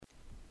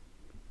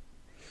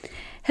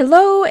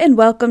Hello and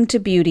welcome to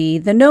Beauty,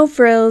 the no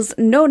frills,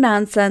 no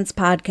nonsense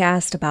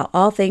podcast about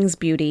all things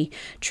beauty,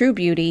 true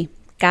beauty,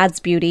 God's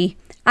beauty.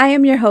 I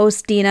am your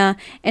host, Dina,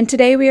 and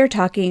today we are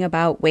talking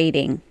about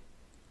waiting.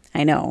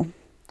 I know,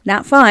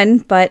 not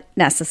fun, but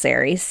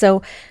necessary,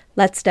 so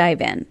let's dive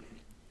in.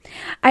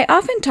 I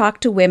often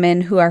talk to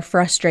women who are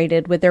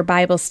frustrated with their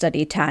Bible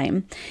study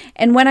time,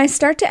 and when I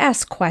start to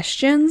ask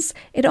questions,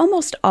 it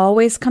almost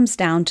always comes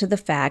down to the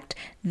fact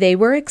they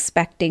were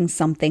expecting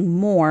something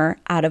more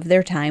out of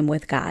their time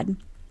with God.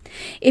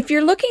 If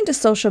you're looking to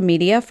social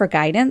media for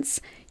guidance,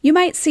 you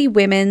might see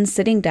women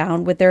sitting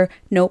down with their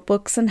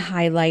notebooks and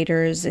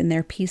highlighters in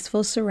their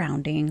peaceful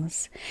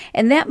surroundings,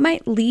 and that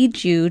might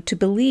lead you to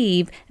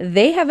believe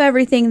they have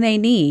everything they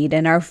need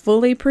and are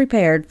fully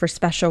prepared for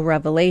special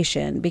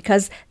revelation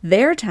because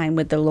their time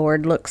with the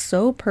Lord looks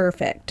so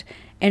perfect,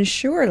 and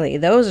surely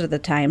those are the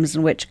times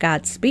in which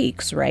God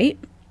speaks, right?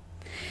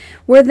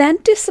 We're then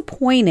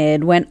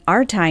disappointed when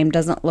our time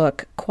doesn't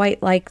look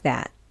quite like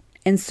that.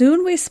 And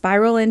soon we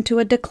spiral into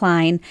a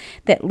decline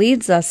that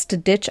leads us to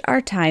ditch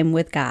our time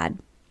with God.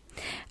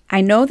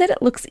 I know that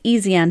it looks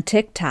easy on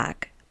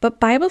TikTok, but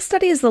Bible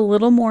study is a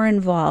little more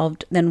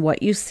involved than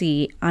what you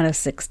see on a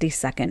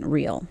 60-second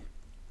reel.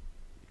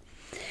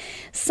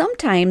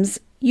 Sometimes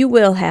you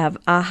will have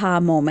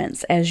aha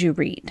moments as you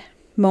read,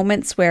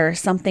 moments where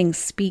something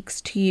speaks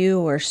to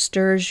you or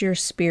stirs your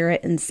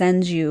spirit and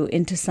sends you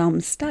into some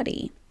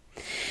study.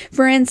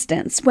 For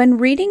instance, when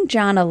reading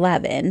John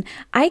 11,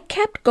 I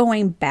kept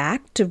going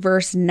back to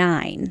verse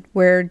 9,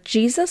 where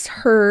Jesus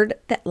heard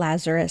that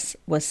Lazarus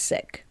was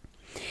sick.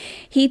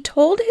 He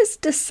told his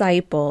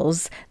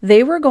disciples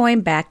they were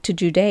going back to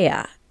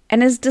Judea,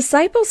 and his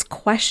disciples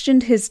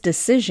questioned his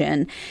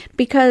decision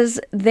because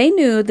they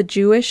knew the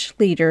Jewish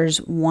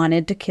leaders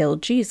wanted to kill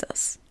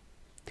Jesus.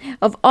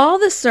 Of all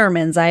the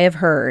sermons I have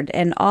heard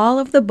and all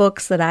of the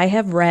books that I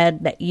have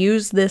read that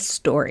use this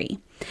story,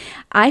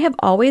 I have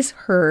always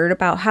heard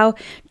about how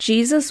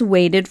Jesus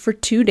waited for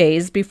 2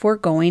 days before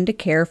going to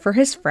care for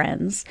his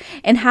friends,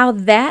 and how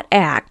that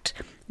act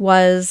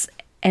was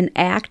an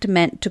act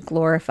meant to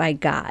glorify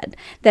God,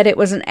 that it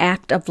was an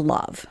act of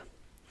love.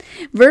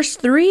 Verse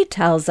 3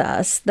 tells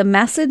us the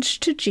message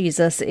to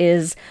Jesus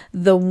is,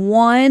 "The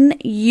one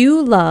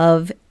you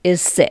love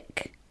is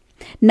sick."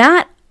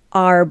 Not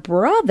our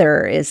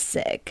brother is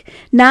sick,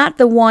 not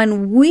the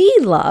one we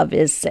love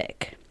is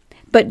sick.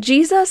 But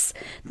Jesus,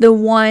 the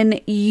one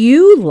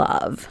you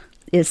love,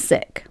 is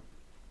sick.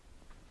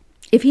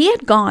 If he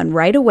had gone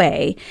right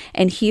away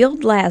and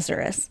healed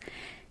Lazarus,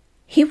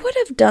 he would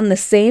have done the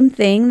same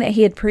thing that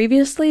he had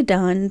previously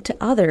done to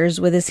others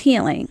with his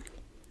healing.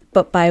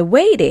 But by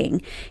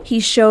waiting, he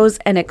shows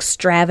an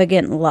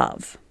extravagant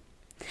love.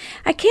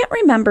 I can't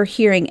remember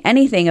hearing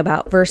anything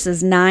about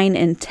verses 9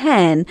 and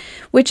 10,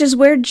 which is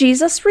where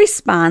Jesus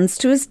responds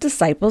to his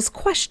disciples'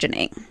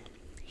 questioning.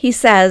 He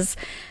says,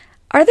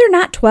 "Are there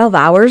not 12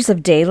 hours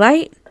of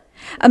daylight?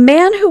 A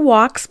man who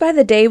walks by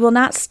the day will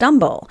not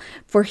stumble,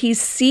 for he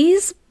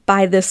sees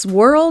by this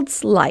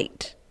world's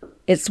light.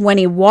 It's when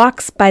he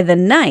walks by the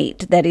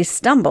night that he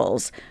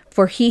stumbles,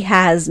 for he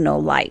has no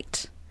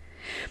light."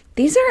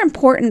 These are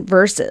important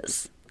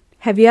verses.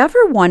 Have you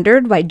ever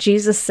wondered why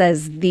Jesus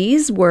says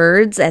these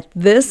words at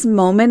this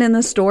moment in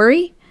the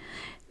story?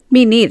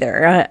 Me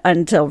neither,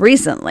 until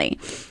recently.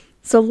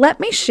 So let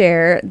me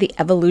share the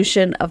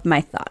evolution of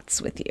my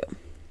thoughts with you.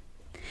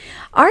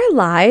 Our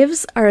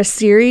lives are a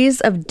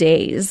series of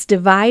days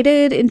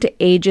divided into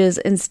ages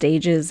and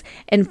stages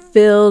and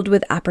filled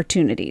with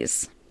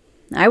opportunities.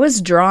 I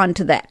was drawn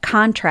to that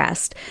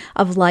contrast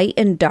of light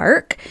and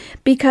dark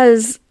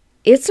because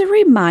it's a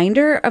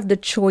reminder of the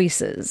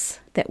choices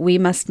that we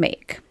must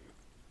make.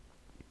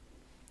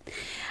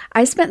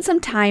 I spent some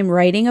time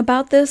writing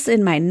about this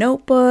in my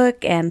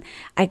notebook, and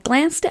I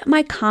glanced at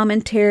my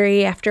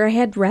commentary after I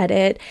had read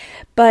it,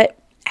 but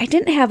I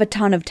didn't have a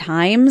ton of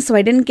time, so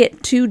I didn't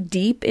get too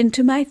deep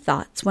into my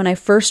thoughts when I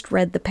first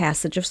read the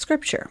passage of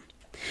Scripture.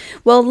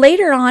 Well,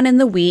 later on in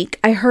the week,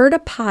 I heard a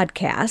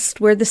podcast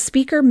where the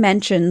speaker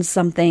mentioned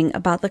something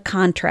about the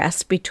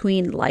contrast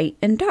between light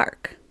and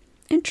dark.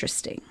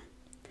 Interesting.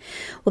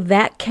 Well,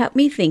 that kept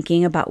me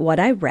thinking about what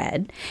I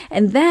read,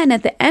 and then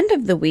at the end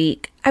of the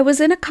week, I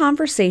was in a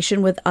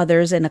conversation with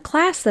others in a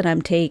class that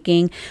I'm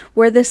taking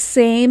where the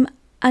same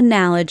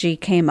analogy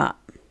came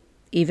up.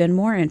 Even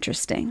more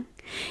interesting.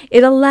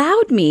 It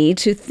allowed me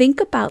to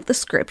think about the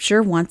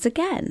scripture once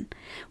again.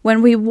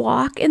 When we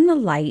walk in the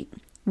light,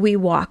 we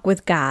walk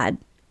with God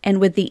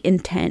and with the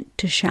intent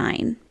to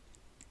shine.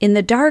 In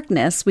the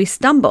darkness, we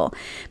stumble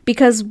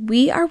because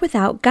we are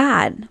without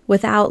God,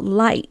 without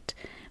light,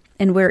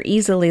 and we're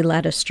easily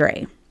led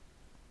astray.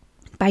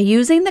 By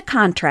using the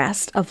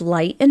contrast of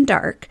light and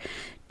dark,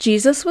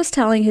 Jesus was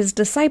telling his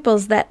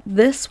disciples that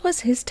this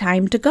was his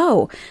time to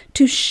go,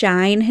 to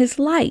shine his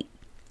light,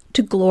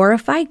 to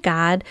glorify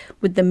God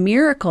with the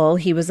miracle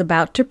he was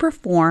about to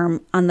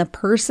perform on the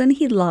person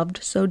he loved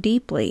so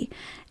deeply,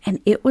 and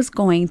it was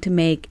going to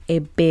make a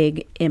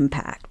big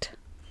impact.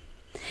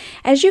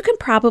 As you can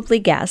probably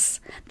guess,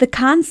 the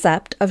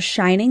concept of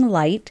shining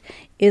light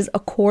is a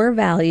core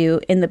value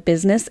in the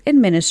business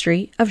and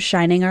ministry of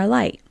shining our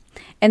light.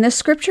 And the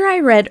scripture I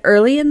read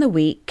early in the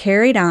week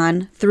carried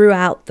on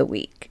throughout the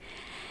week.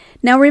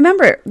 Now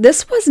remember,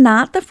 this was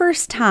not the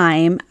first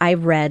time I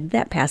read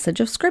that passage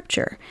of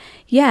scripture.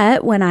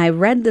 Yet, when I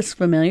read this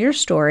familiar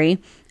story,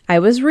 I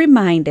was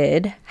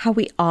reminded how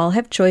we all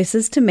have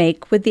choices to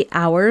make with the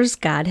hours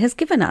God has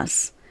given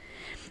us.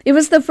 It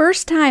was the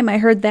first time I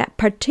heard that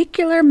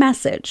particular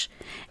message,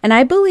 and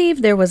I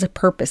believe there was a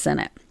purpose in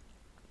it.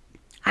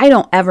 I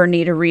don't ever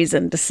need a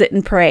reason to sit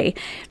and pray,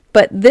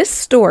 but this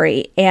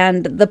story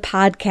and the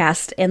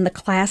podcast and the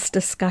class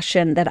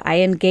discussion that I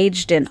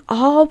engaged in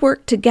all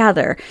worked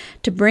together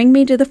to bring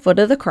me to the foot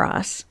of the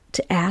cross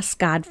to ask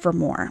God for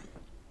more.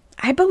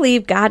 I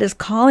believe God is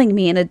calling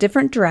me in a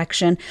different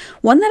direction,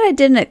 one that I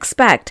didn't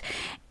expect,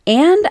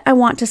 and I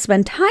want to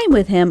spend time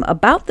with Him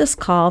about this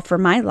call for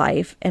my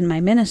life and my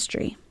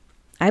ministry.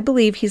 I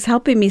believe He's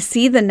helping me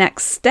see the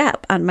next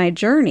step on my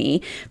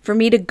journey for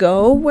me to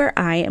go where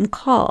I am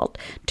called,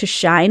 to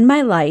shine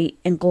my light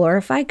and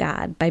glorify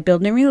God by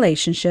building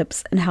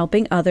relationships and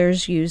helping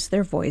others use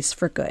their voice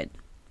for good.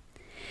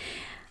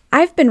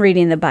 I've been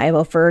reading the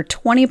Bible for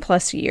 20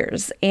 plus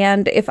years,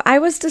 and if I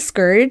was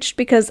discouraged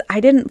because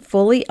I didn't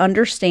fully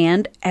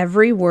understand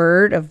every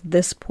word of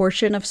this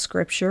portion of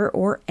Scripture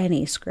or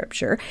any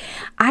Scripture,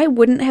 I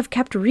wouldn't have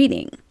kept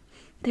reading.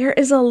 There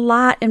is a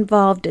lot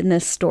involved in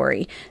this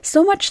story,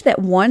 so much that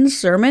one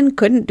sermon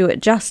couldn't do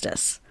it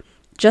justice.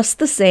 Just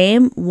the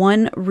same,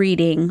 one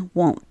reading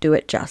won't do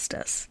it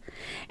justice.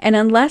 And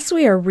unless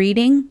we are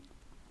reading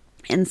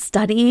and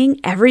studying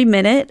every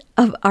minute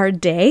of our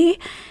day,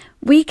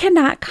 we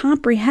cannot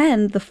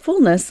comprehend the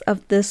fullness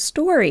of this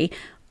story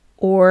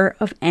or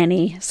of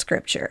any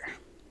scripture.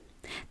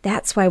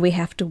 That's why we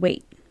have to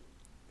wait.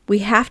 We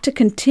have to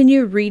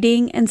continue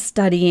reading and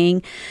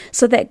studying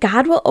so that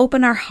God will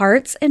open our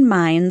hearts and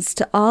minds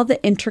to all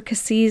the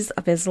intricacies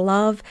of His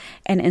love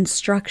and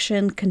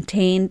instruction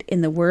contained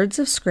in the words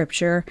of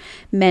Scripture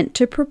meant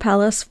to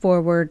propel us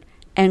forward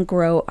and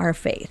grow our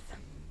faith.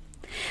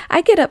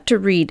 I get up to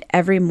read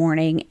every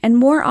morning, and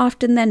more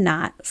often than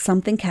not,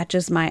 something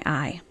catches my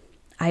eye.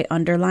 I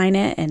underline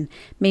it and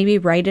maybe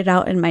write it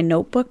out in my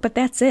notebook, but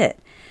that's it.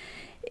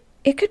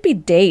 It could be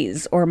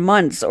days or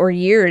months or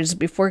years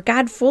before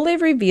God fully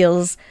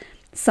reveals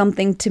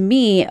something to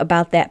me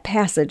about that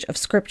passage of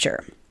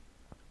Scripture.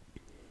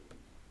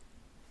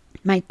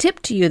 My tip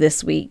to you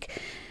this week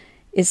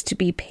is to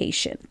be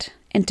patient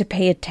and to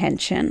pay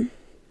attention.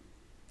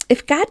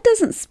 If God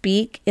doesn't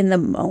speak in the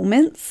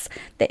moments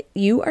that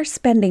you are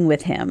spending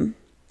with Him,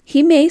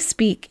 He may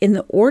speak in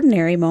the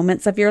ordinary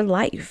moments of your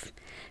life.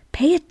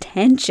 Pay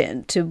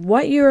attention to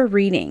what you are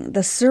reading,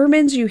 the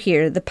sermons you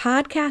hear, the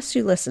podcasts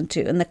you listen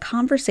to, and the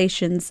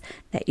conversations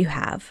that you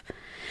have.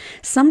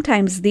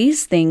 Sometimes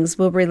these things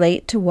will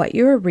relate to what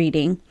you are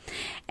reading,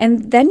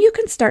 and then you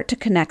can start to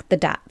connect the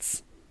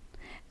dots.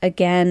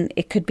 Again,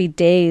 it could be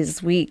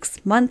days,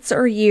 weeks, months,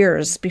 or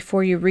years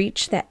before you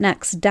reach that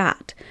next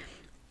dot.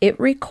 It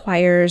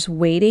requires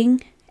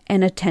waiting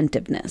and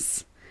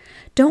attentiveness.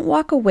 Don't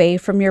walk away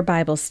from your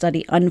Bible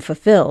study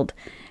unfulfilled.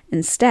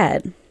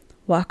 Instead,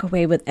 walk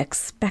away with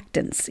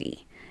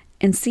expectancy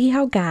and see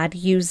how God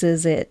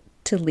uses it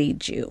to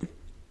lead you.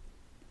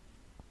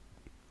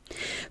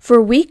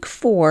 For week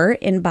 4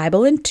 in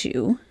Bible in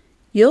 2,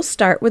 you'll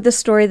start with the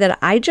story that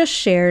I just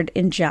shared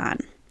in John.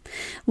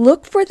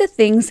 Look for the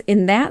things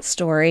in that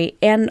story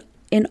and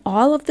in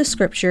all of the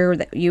scripture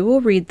that you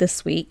will read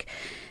this week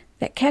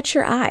that catch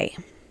your eye.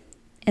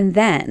 And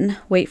then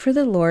wait for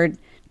the Lord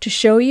to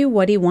show you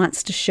what He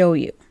wants to show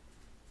you,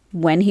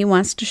 when He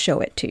wants to show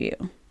it to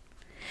you.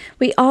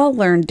 We all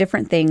learn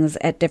different things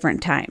at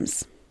different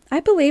times. I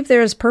believe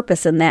there is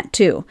purpose in that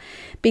too,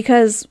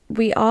 because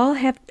we all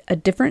have a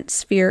different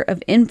sphere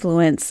of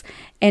influence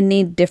and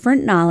need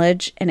different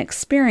knowledge and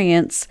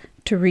experience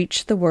to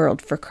reach the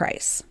world for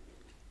Christ.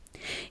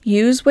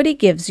 Use what He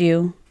gives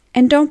you,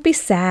 and don't be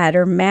sad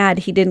or mad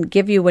He didn't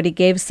give you what He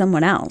gave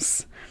someone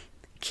else.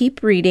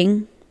 Keep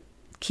reading,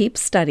 keep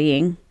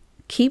studying,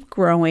 keep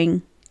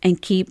growing,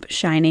 and keep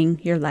shining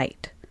your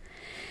light.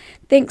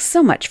 Thanks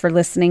so much for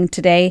listening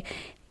today.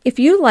 If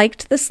you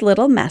liked this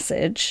little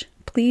message,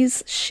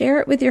 please share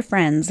it with your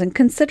friends and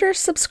consider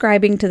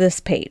subscribing to this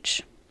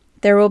page.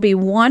 There will be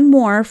one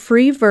more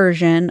free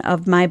version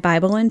of my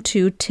Bible in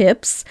 2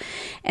 tips,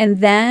 and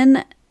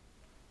then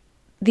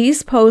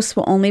these posts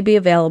will only be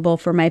available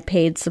for my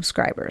paid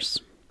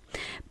subscribers.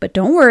 But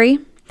don't worry,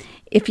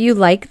 if you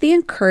like the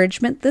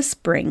encouragement this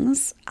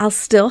brings, I'll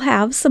still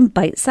have some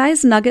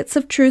bite-sized nuggets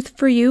of truth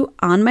for you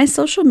on my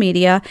social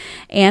media,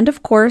 and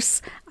of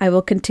course, I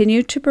will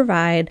continue to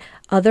provide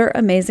other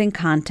amazing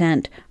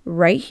content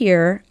right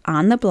here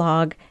on the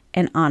blog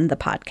and on the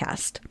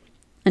podcast.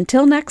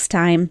 Until next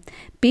time,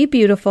 be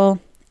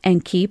beautiful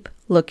and keep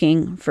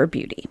looking for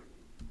beauty.